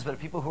and sins, but a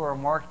people who are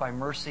marked by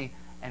mercy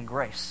and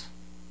grace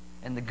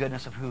and the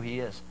goodness of who He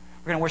is.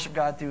 We're going to worship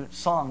God through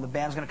song. The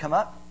band's going to come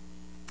up.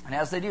 And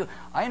as they do,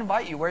 I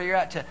invite you, where you're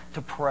at,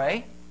 to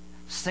pray.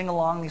 Sing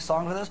along these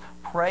songs with us.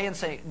 Pray and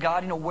say,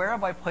 God, where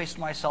have I placed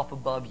myself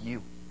above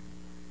You?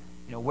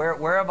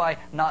 Where have I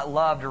not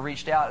loved or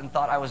reached out and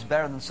thought I was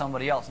better than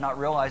somebody else, not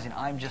realizing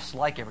I'm just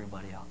like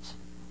everybody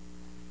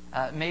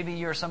else? Maybe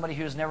you're somebody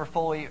who's never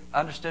fully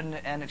understood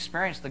and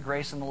experienced the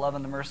grace and the love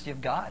and the mercy of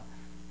God.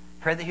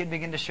 Pray that He'd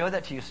begin to show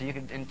that to you so you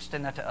can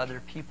extend that to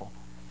other people.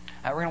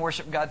 We're going to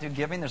worship God through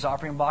giving. There's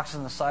offering boxes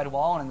on the side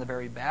wall and in the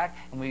very back.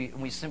 And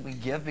we simply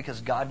give because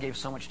God gave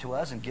so much to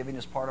us, and giving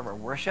is part of our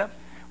worship.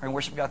 We're going to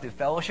worship God through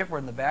fellowship. We're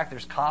in the back.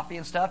 There's coffee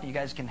and stuff. You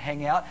guys can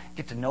hang out,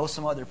 get to know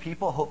some other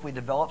people, hopefully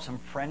develop some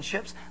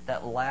friendships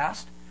that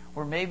last.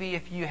 Or maybe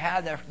if you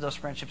had those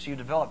friendships you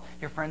developed,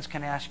 your friends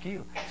can ask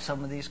you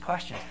some of these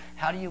questions.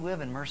 How do you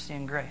live in mercy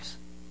and grace?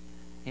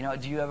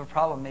 Do you have a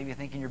problem maybe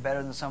thinking you're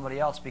better than somebody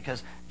else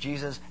because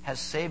Jesus has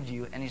saved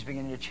you and He's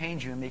beginning to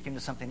change you and make you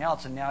into something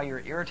else, and now you're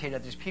irritated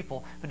at these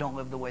people who don't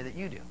live the way that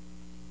you do?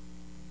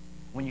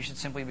 When you should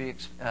simply be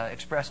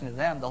expressing to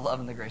them the love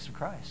and the grace of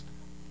Christ.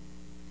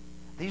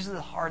 These are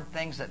the hard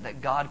things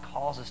that God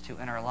calls us to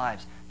in our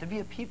lives, to be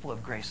a people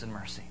of grace and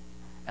mercy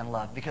and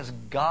love, because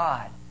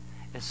God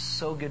is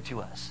so good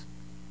to us.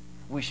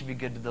 We should be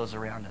good to those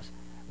around us.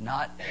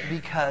 Not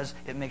because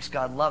it makes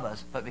God love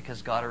us, but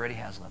because God already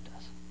has loved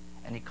us.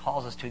 And He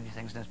calls us to these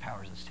things and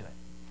empowers us to it.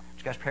 Would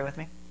you guys pray with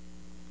me?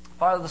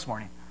 Father, this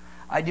morning,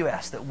 I do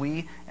ask that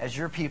we, as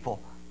Your people,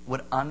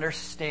 would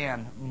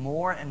understand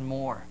more and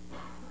more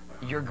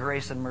Your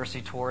grace and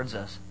mercy towards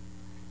us.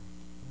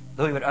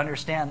 That we would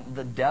understand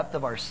the depth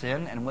of our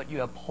sin and what You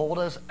have pulled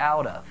us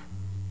out of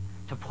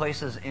to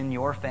place us in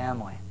Your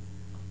family.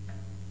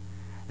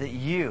 That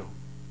You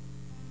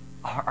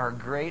are our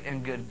great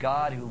and good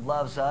God who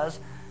loves us,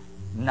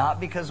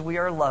 not because we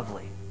are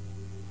lovely,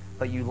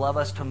 but You love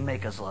us to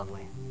make us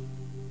lovely.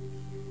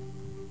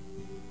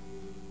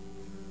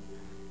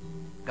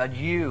 God,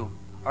 You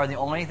are the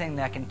only thing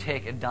that can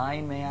take a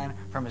dying man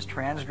from his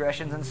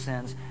transgressions and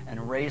sins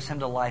and raise him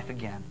to life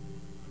again.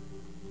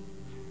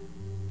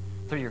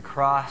 Through Your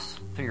cross,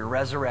 through Your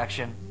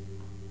resurrection,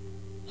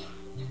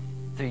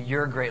 through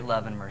your great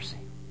love and mercy.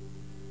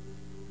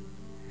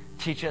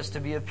 Teach us to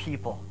be a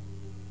people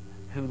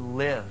who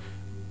live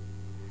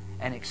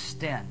and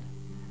extend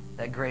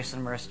that grace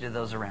and mercy to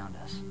those around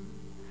us.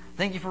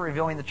 Thank you for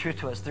revealing the truth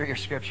to us through your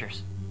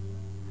scriptures.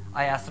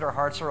 I ask that our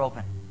hearts are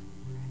open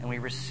and we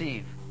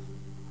receive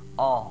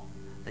all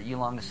that you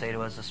long to say to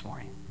us this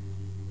morning.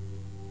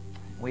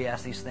 We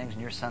ask these things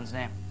in your Son's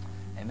name.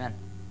 Amen.